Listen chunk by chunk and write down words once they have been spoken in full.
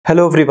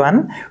Hello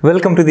everyone,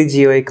 welcome to the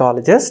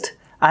Geoecologist.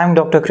 I am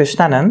Dr.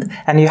 Krishnanand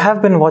and you have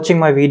been watching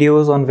my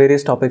videos on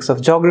various topics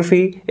of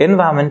geography,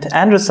 environment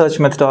and research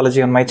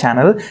methodology on my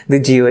channel, The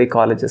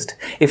Geoecologist.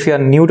 If you are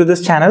new to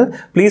this channel,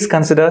 please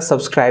consider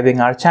subscribing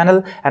our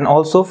channel, and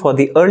also for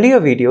the earlier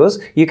videos,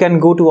 you can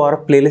go to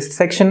our playlist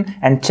section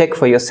and check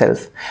for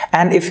yourself.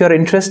 And if you're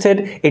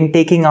interested in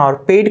taking our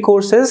paid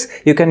courses,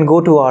 you can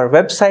go to our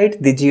website,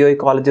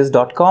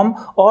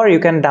 TheGeoecologist.com, or you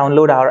can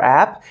download our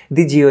app,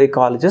 The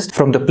Geoecologist,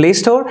 from the Play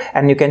Store,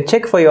 and you can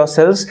check for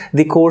yourselves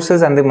the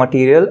courses and the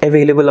material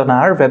available on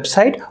our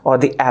website or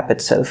the app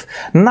itself.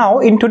 Now,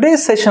 in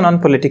today's session on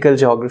political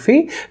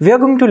geography, we are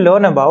going to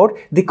learn about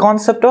the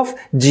concept of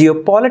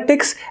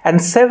geopolitics and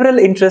several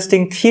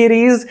interesting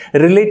theories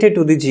related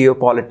to the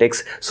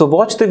geopolitics. So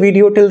watch the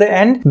video till the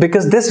end,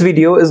 because this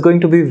video is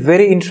going to be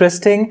very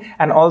interesting,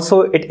 and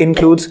also it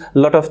includes a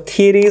lot of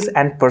theories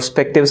and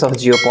perspectives of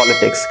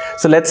geopolitics.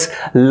 So let's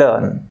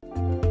learn.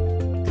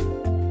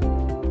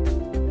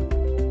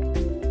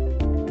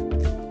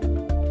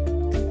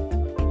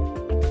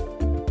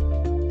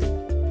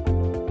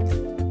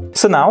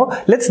 So now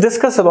let's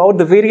discuss about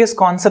the various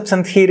concepts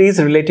and theories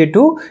related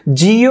to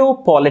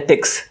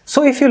geopolitics.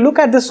 So if you look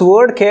at this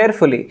word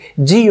carefully,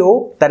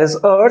 geo, that is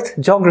earth,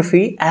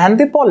 geography, and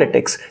the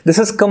politics, this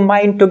is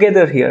combined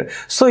together here.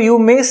 So you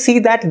may see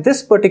that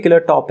this particular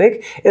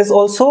topic is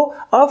also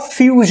a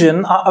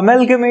fusion, an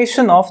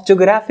amalgamation of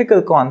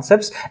geographical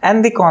concepts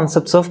and the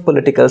concepts of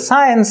political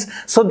science.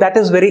 So that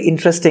is very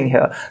interesting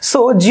here.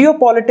 So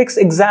geopolitics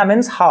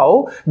examines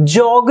how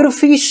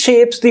geography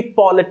shapes the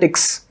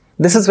politics.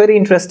 This is very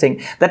interesting,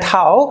 that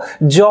how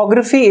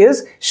geography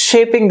is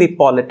shaping the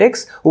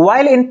politics,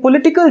 while in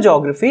political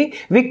geography,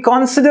 we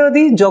consider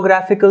the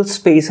geographical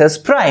space as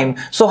prime.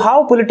 So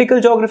how political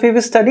geography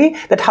we study,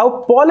 that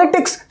how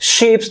politics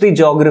shapes the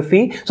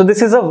geography. So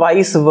this is a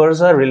vice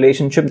versa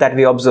relationship that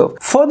we observe.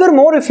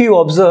 Furthermore, if you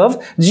observe,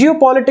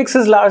 geopolitics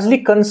is largely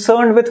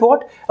concerned with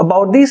what?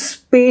 About the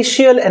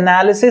spatial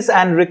analysis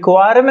and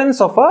requirements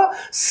of a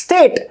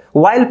state,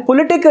 while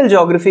political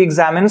geography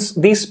examines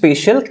the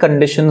spatial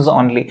conditions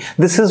only.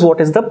 This is what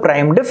is the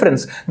prime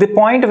difference. The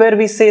point where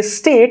we say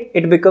state,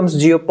 it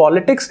becomes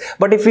geopolitics,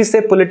 but if we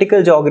say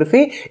political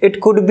geography,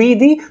 it could be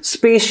the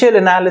spatial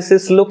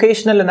analysis,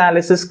 locational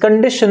analysis,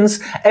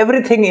 conditions,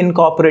 everything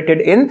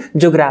incorporated in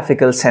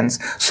geographical sense.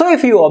 So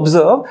if you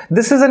observe,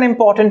 this is an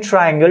important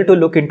triangle to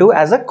look into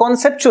as a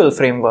conceptual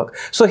framework.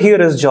 So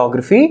here is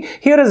geography,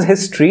 here is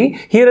history,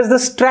 here is the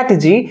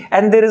strategy,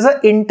 and there is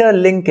an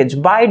interlinkage,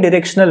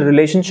 bi-directional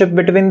relationship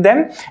between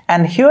them,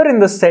 and here in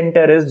the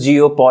center is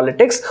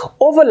geopolitics,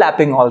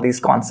 overlapping all these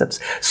concepts.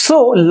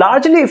 So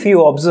largely if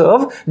you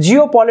observe,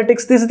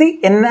 geopolitics, this is the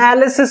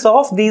analysis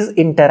of these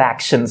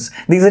interactions.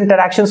 These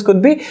interactions could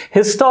be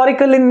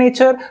historical in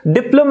nature,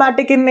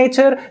 diplomatic in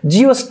nature,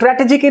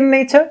 geostrategic in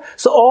nature.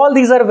 So all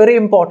these are very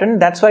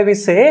important. That's why we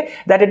say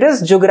that it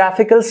is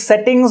geographical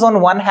settings on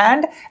one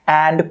hand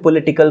and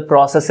political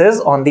processes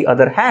on the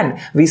other hand.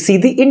 We see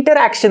the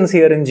interactions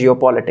here in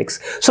geopolitics.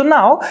 So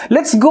now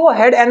let's go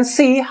ahead and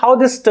see how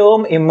this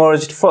term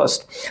emerged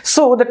first.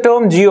 So the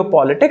term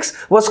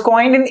geopolitics was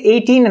coined in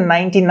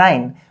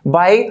 1899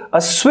 by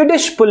a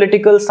Swedish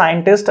political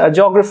scientist, a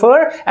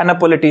geographer and a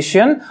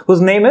politician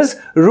whose name is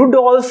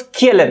Rudolf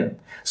Kjellén.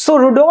 So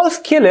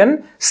Rudolf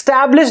Kjellén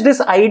established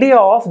this idea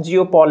of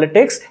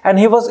geopolitics, and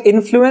he was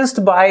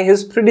influenced by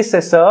his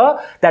predecessor,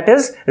 that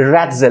is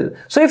Ratzel.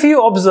 So if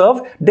you observe,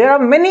 there are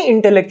many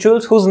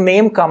intellectuals whose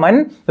name come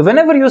in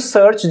whenever you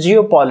search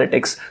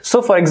geopolitics.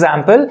 So for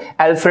example,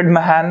 Alfred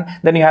Mahan,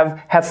 then you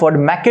have Hefford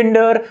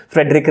Mackinder,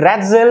 Frederick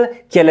Ratzel,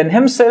 Kjellén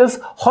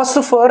himself,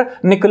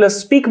 hausofer,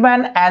 Nicholas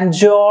Speakman, and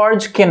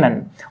George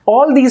Kennan.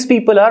 All these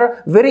people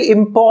are very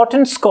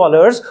important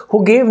scholars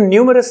who gave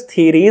numerous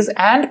theories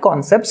and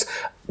concepts,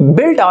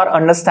 built our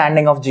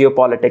understanding of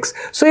geopolitics.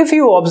 So if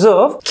you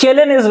observe,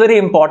 Kjellén is very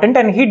important,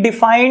 and he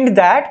defined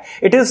that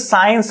it is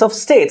science of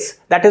states.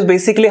 That is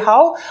basically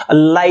how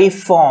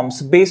life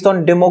forms based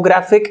on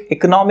demographic,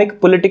 economic,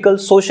 political,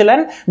 social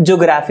and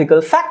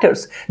geographical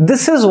factors.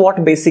 This is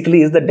what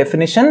basically is the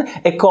definition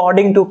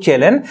according to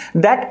Kjellén,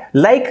 that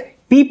like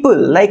people,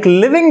 like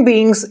living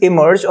beings,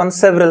 emerge on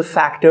several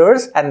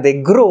factors and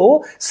they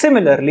grow.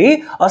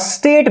 Similarly, a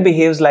state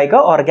behaves like an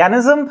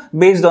organism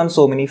based on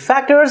so many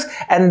factors,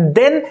 and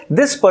then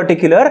this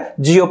particular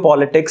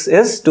geopolitics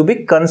is to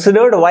be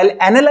considered while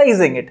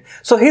analyzing it.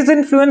 So his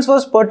influence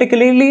was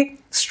particularly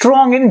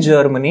strong in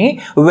Germany,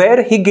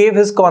 where he gave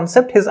his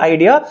concept, his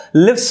idea,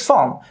 lives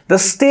form, the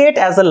state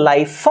as a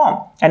life form,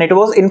 and it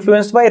was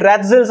influenced by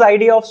Ratzel's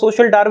idea of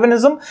social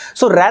Darwinism.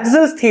 So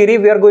Ratzel's theory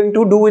we are going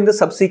to do in the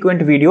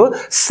subsequent video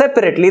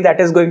separately,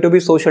 that is going to be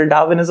social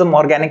Darwinism,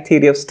 organic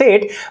theory of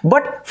state.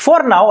 But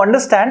for now,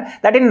 understand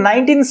that in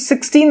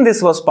 1916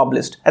 this was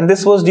published, and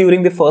this was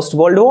during the First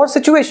World War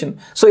situation.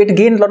 So it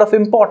gained a lot of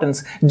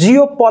importance.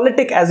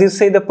 Geopolitik, as you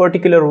say, the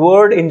particular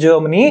word in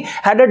Germany,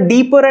 had a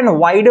deeper and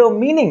wider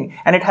meaning,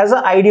 and it has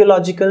an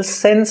ideological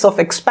sense of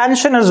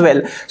expansion as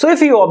well. So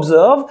if you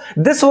observe,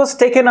 this was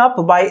taken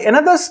up by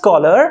another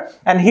scholar,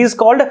 and he is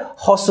called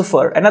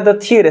Hausofer, another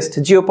theorist,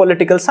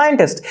 geopolitical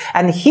scientist,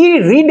 and he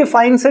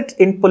redefines it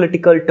in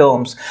political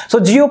terms. So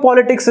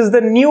geopolitics is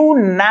the new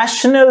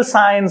national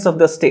science of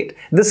the state.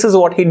 This is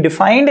what he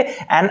defined,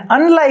 and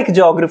unlike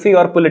geography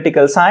or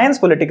political science,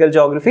 political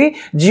geography,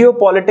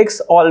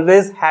 geopolitics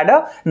always had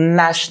a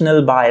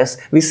national bias.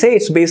 We say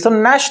it's based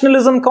on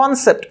nationalism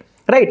concept.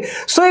 Right.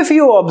 So if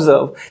you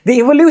observe, the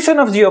evolution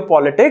of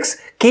geopolitics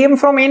came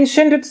from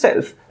ancient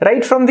itself,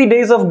 right? From the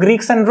days of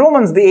Greeks and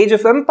Romans, the age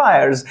of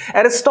empires.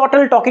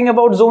 Aristotle talking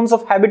about zones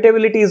of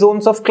habitability,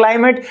 zones of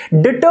climate,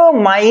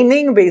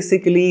 determining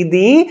basically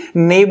the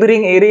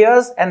neighboring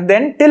areas, and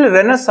then till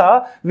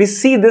Renaissance, we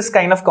see this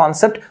kind of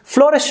concept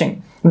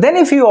flourishing. Then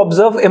if you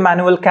observe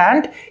Immanuel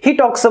Kant, he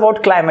talks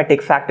about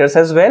climatic factors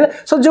as well.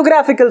 So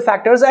geographical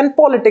factors and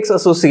politics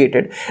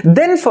associated.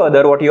 Then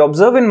further, what you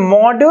observe in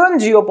modern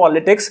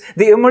geopolitics,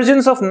 the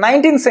emergence of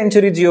 19th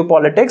century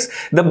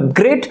geopolitics, the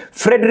great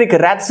Friedrich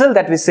Ratzel,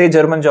 that we say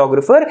German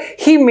geographer,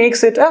 he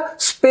makes it a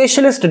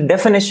specialist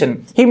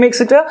definition. He makes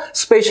it a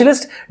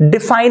specialist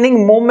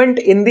defining moment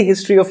in the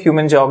history of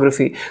human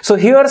geography. So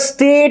here,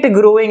 state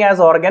growing as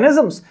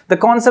organisms, the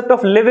concept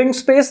of living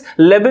space,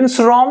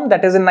 Lebensraum,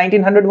 that is in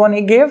 1901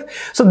 he gave.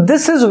 So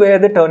this is where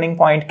the turning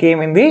point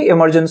came in the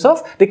emergence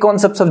of the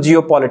concepts of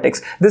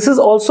geopolitics. This is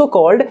also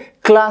called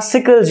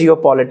classical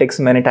geopolitics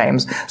many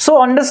times.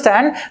 So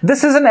understand,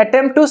 this is an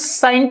attempt to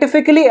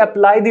scientifically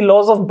apply the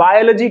laws of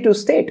biology to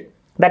state.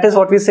 That is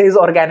what we say is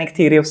organic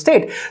theory of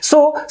state.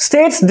 So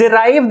states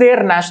derive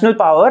their national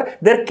power,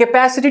 their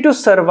capacity to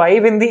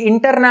survive in the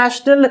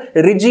international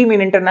regime,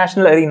 in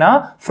international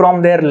arena,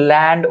 from their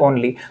land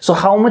only. So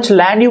how much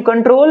land you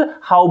control,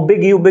 how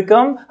big you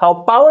become, how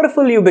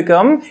powerful you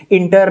become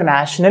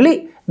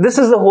internationally. This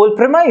is the whole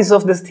premise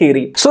of this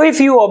theory. So if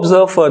you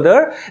observe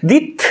further,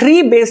 the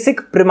three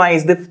basic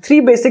premise, the three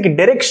basic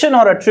direction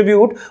or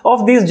attribute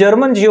of these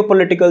German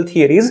geopolitical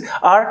theories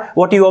are,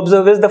 what you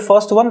observe is the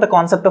first one, the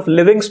concept of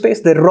living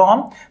space, the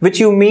Raum, which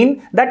you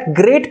mean that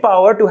great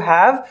power to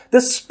have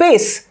the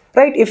space.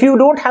 Right? If you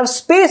don't have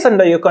space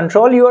under your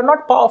control, you are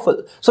not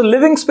powerful. So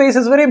living space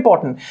is very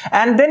important.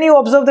 And then you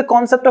observe the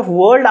concept of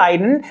world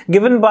island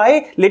given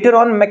by later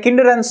on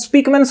Mackinder and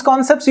Speakman's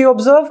concepts. You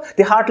observe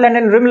the heartland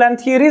and rimland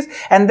theories.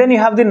 And then you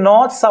have the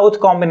north-south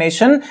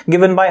combination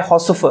given by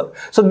Hausofer.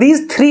 So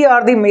these three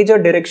are the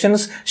major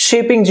directions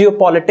shaping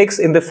geopolitics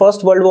in the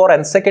First World War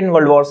and Second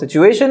World War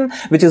situation,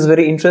 which is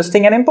very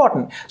interesting and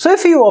important. So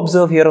if you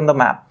observe here on the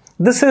map,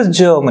 this is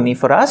Germany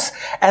for us,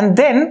 and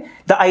then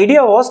the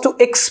idea was to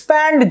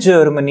expand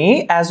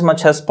Germany as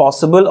much as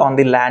possible on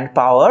the land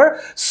power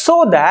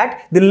so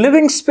that the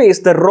living space,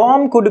 the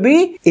Raum, could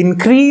be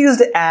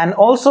increased and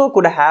also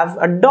could have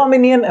a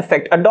dominion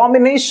effect, a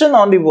domination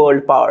on the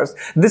world powers.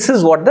 This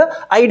is what the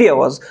idea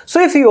was.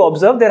 So if you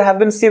observe, there have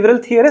been several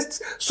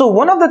theorists. So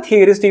one of the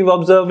theorists you've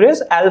observed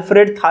is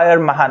Alfred Thayer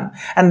Mahan,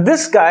 and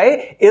this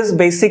guy is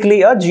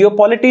basically a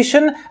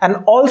geopolitician and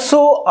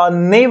also a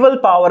naval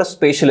power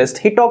specialist.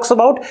 He talks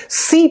about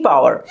sea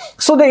power.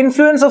 So the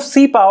influence of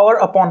sea power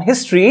upon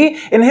history,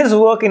 in his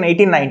work in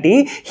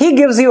 1890, he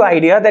gives you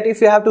idea that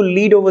if you have to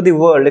lead over the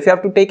world, if you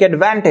have to take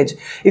advantage,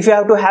 if you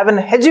have to have an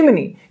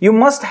hegemony, you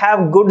must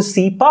have good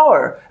sea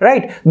power,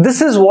 right?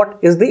 This is what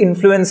is the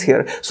influence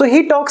here. So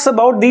he talks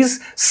about these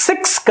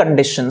 6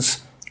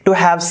 conditions to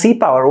have sea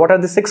power. What are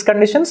the 6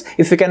 conditions?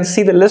 If you can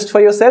see the list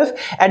for yourself: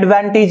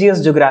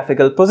 advantageous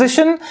geographical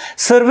position,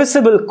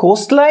 serviceable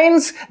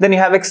coastlines, then you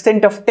have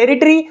extent of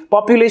territory,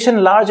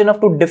 population large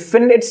enough to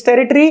defend its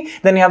territory,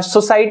 then you have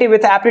society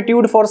with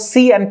aptitude for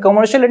sea and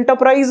commercial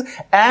enterprise,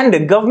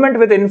 and government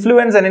with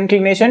influence and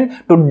inclination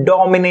to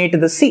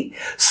dominate the sea.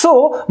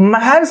 So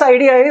Mahan's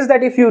idea is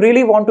that if you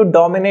really want to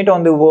dominate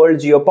on the world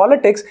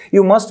geopolitics,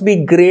 you must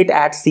be great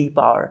at sea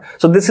power.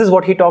 So this is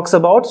what he talks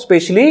about,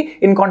 especially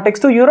in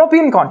context to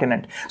European continent.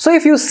 So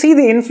if you see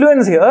the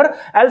influence here,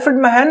 Alfred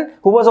Mahan,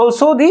 who was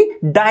also the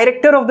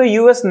director of the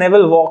US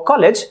Naval War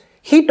College,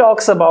 he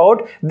talks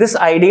about this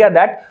idea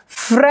that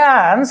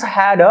France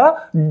had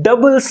a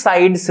double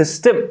side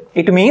system.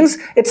 It means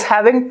it's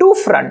having 2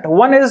 fronts.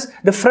 One is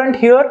the front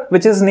here,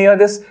 which is near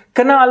this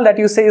canal that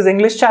you say is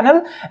English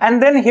Channel,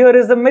 and then here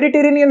is the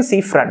Mediterranean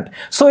Sea front.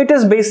 So it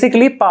is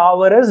basically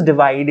power is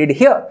divided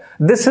here.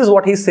 This is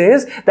what he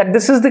says, that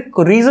this is the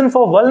reason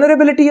for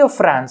vulnerability of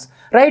France,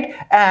 right?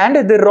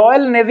 And the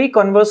Royal Navy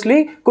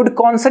conversely could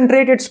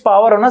concentrate its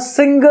power on a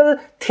single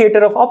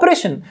theater of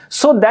operation.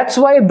 So that's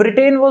why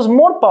Britain was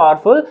more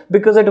powerful,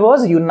 because it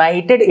was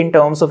united in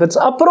terms of its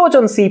approach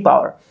on sea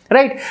power.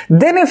 right?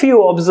 Then if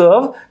you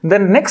observe the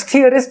next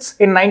theorists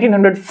in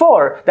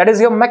 1904, that is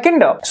your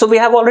Mackinder. So we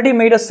have already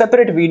made a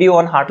separate video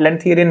on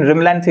heartland theory and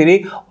rimland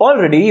theory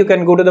already. You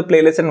can go to the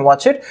playlist and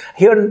watch it.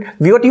 Here,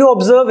 what you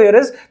observe here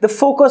is the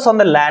focus on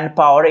the land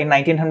power in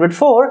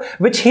 1904,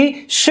 which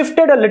he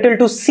shifted a little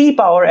to sea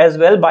power as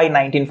well by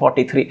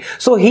 1943.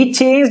 So he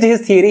changed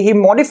his theory, he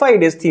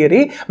modified his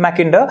theory,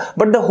 Mackinder,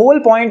 but the whole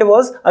point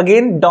was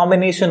again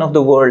domination of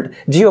the world,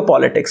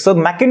 geopolitics. So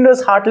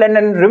Mackinder's heartland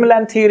and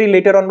rimland theory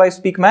later on by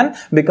Speakman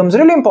becomes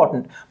really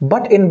important.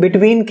 But in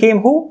between came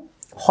who?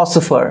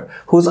 Hausofer,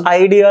 whose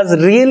ideas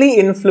really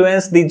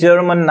influenced the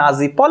German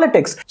Nazi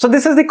politics. So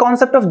this is the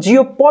concept of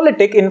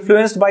geopolitik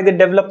influenced by the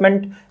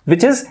development,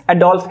 which is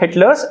Adolf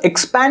Hitler's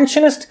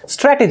expansionist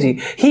strategy.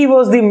 He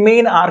was the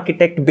main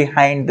architect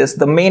behind this,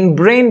 the main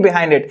brain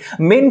behind it.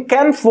 Mein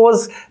Kampf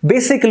was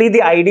basically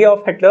the idea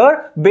of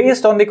Hitler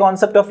based on the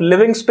concept of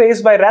living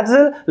space by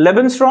Ratzel,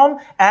 Lebensraum,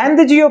 and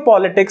the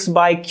geopolitics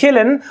by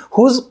Kjellen,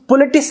 whose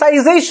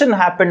politicization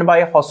happened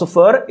by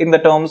Hausofer in the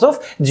terms of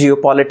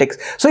geopolitics.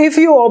 So if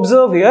you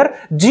observe here,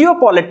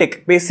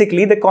 geopolitik,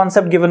 basically the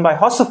concept given by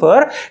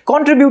Hausofer,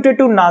 contributed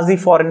to Nazi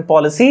foreign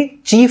policy,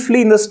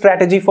 chiefly in the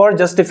strategy for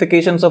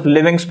justifications of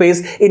living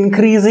space,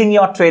 increasing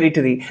your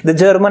territory, the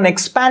German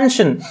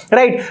expansion,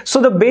 right? So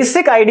the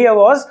basic idea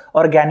was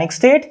organic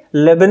state,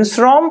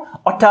 Lebensraum,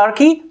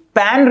 autarky,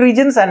 pan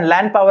regions, and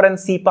land power and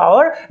sea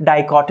power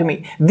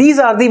dichotomy. These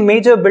are the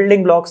major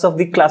building blocks of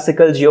the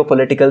classical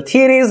geopolitical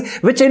theories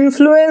which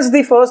influenced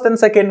the First and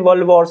Second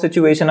World War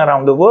situation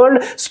around the world,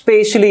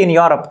 especially in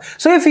Europe.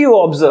 So if you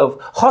observe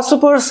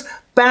Hausofer's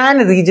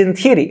pan-region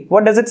theory,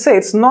 what does it say?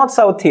 It's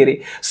North-South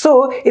theory.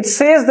 So it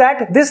says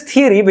that this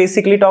theory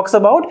basically talks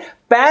about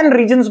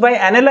pan-regions by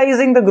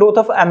analyzing the growth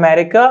of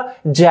America,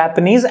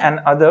 Japanese and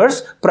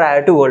others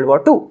prior to World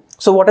War II.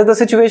 So what is the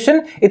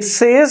situation? It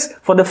says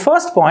for the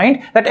first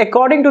point that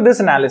according to this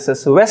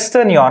analysis,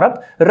 Western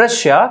Europe,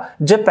 Russia,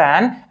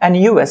 Japan and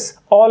US,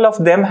 all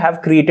of them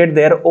have created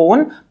their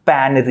own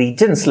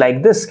pan-regions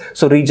like this.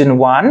 So region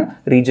 1,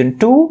 region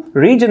 2,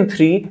 region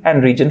 3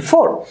 and region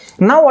 4.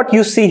 Now what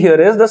you see here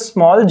is the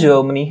small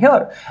Germany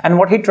here. And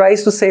what he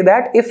tries to say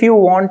that if you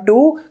want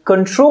to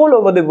control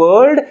over the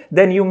world,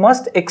 then you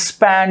must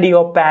expand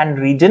your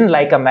pan-region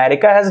like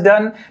America has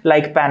done,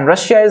 like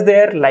pan-Russia is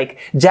there, like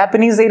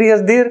Japanese area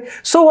is there.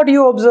 So what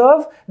you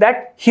observe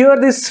that here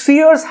the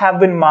spheres have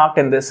been marked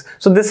in this.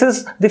 So this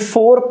is the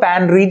 4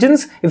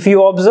 pan-regions. If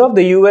you observe,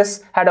 the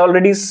US had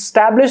already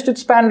established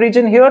its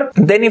pan-region here.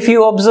 Then if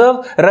you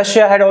observe,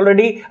 Russia had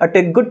already a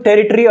good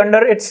territory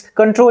under its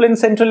control in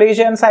Central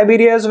Asia and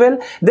Siberia as well.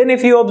 Then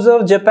if you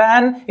observe,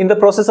 Japan in the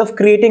process of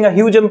creating a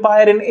huge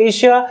empire in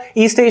Asia,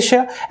 East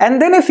Asia.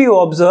 And then if you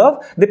observe,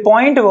 the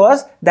point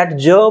was that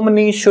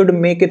Germany should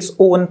make its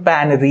own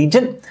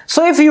pan-region.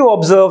 So if you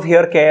observe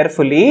here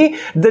carefully,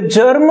 the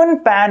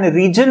German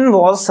pan-region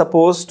was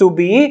supposed to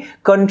be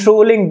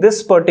controlling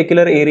this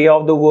particular area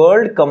of the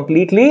world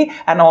completely,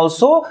 and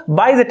also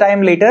by the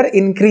time later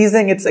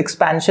increasing its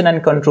expansion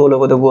and control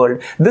over the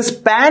world. This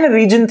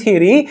pan-region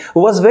theory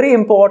was very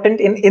important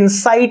in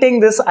inciting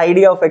this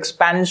idea of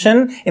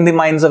expansion in the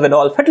minds of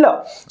Adolf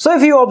Hitler. So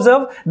if you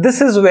observe,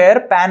 this is where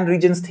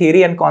pan-regions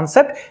theory and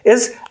concept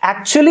is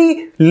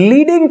actually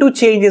leading to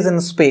changes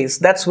in space.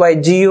 That's why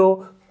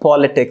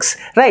geopolitics,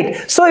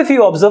 right? So if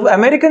you observe,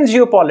 American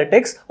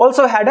geopolitics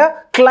also had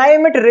a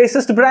climate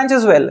racist branch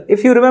as well.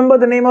 If you remember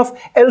the name of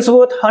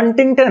Ellsworth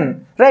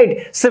Huntington,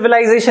 right?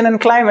 Civilization and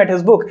Climate,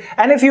 his book.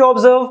 And if you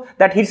observe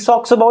that he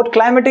talks about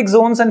climatic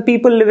zones and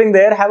people living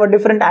there have a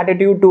different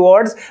attitude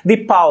towards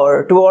the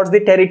power, towards the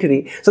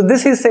territory. So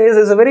this, he says,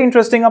 is a very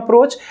interesting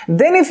approach.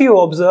 Then if you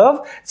observe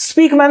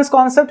Speakman's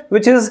concept,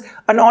 which is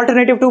an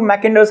alternative to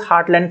Mackinder's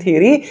heartland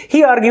theory,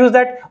 he argues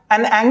that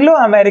an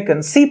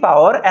Anglo-American sea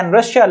power and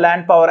Russia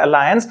land power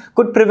alliance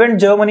could prevent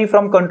Germany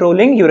from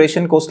controlling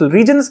Eurasian coastal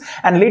regions.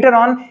 And later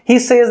on, he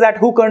says that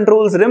who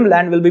controls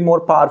rimland will be more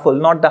powerful,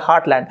 not the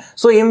heartland.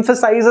 So he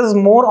emphasizes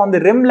more on the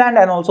rimland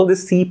and also the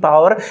sea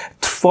power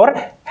for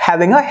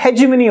having a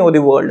hegemony over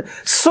the world.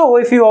 So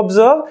if you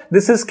observe,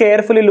 this is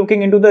carefully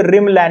looking into the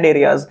rimland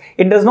areas.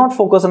 It does not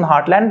focus on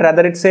heartland,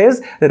 rather it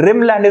says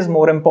rimland is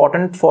more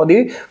important for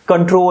the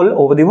control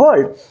over the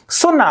world.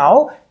 So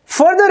now,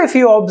 further if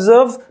you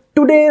observe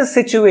today's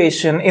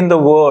situation in the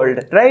world,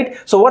 right?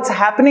 So what's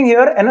happening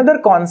here? Another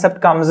concept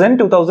comes in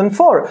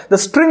 2004, the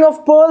string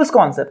of pearls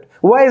concept.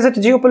 Why is it a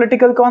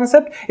geopolitical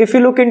concept? If you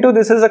look into,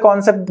 this is a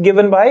concept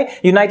given by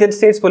United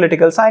States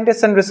political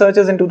scientists and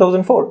researchers in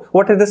 2004.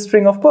 What is the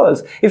string of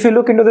pearls? If you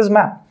look into this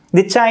map,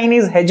 the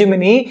Chinese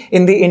hegemony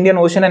in the Indian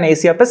Ocean and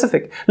Asia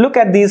Pacific. Look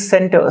at these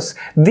centers.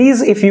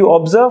 These, if you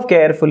observe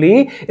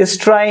carefully, is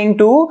trying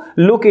to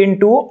look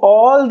into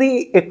all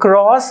the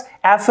across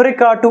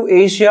Africa to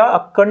Asia,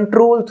 a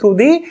control through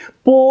the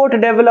port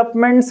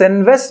developments,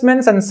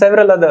 investments, and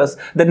several others.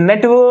 The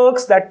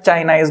networks that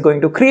China is going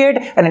to create,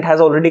 and it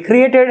has already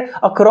created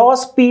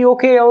across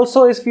POK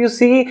also, if you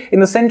see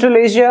in the Central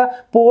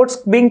Asia, ports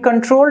being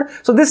controlled.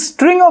 So this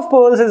string of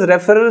pearls is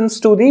reference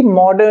to the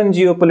modern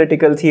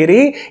geopolitical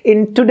theory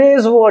in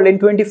today's world, in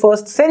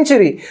 21st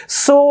century.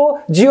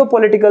 So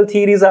geopolitical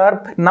theories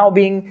are now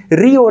being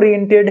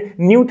reoriented.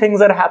 New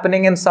things are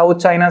happening in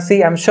South China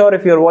Sea. I'm sure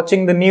if you're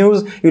watching the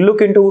news, you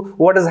look into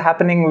what is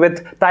happening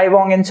with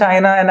Taiwan in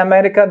China and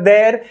America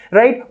there,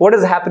 right? What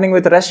is happening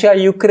with Russia,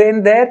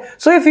 Ukraine there?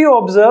 So if you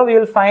observe,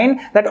 you'll find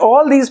that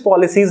all these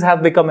policies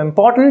have become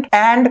important.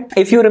 And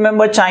if you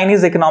remember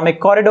Chinese economic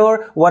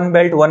corridor, one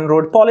belt, one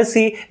road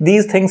policy,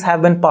 these things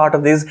have been part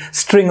of this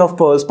string of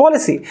pearls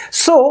policy.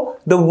 So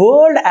the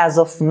world as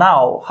of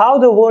now, how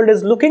the world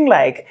is looking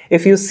like,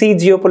 if you see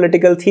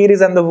geopolitical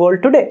theories and the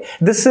world today,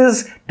 this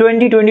is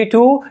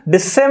 2022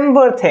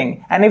 December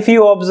thing. And if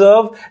you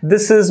observe,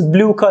 this is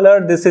blue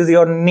color, this is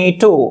your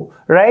NATO,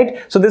 right?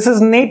 So this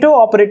is NATO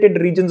operated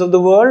regions of the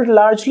world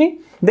largely.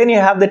 Then you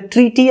have the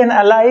treaty and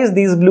allies,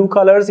 these blue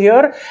colors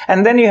here.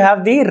 And then you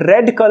have the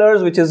red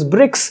colors, which is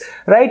BRICS,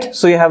 right?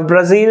 So you have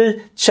Brazil,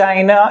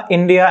 China,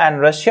 India,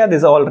 and Russia.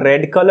 These are all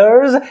red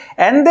colors.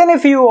 And then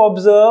if you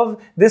observe,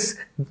 this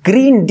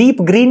green, deep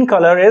green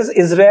color is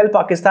Israel,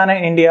 Pakistan,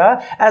 and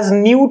India as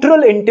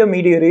neutral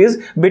intermediaries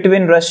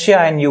between Russia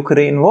and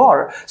Ukraine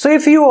war. So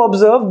if you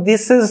observe,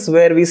 this is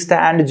where we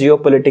stand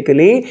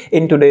geopolitically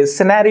in today's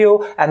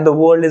scenario, and the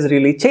world is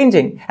really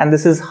changing. And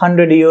this is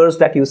 100 years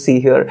that you see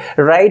here,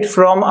 right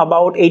from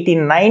about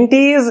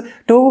 1890s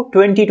to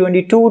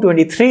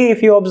 2022-23.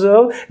 If you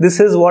observe, this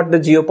is what the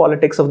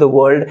geopolitics of the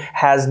world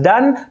has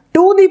done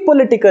to the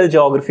political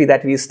geography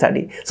that we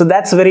study. So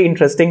that's a very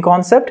interesting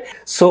concept.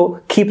 So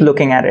keep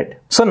looking at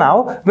it. So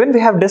now, when we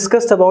have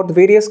discussed about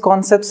various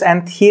concepts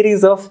and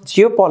theories of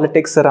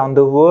geopolitics around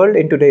the world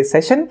in today's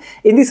session,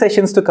 in the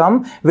sessions to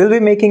come, we'll be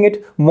making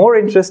it more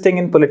interesting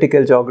in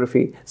political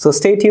geography. So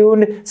stay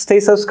tuned, stay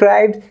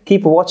subscribed,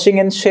 keep watching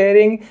and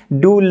sharing,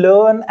 do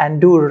learn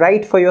and do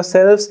write for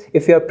yourselves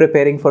if you are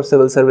preparing for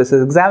civil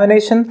services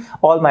examination.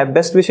 All my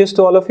best wishes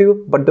to all of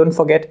you, but don't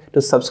forget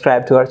to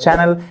subscribe to our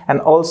channel,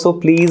 and also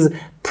please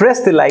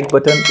press the like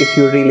button if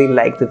you really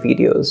like the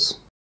videos.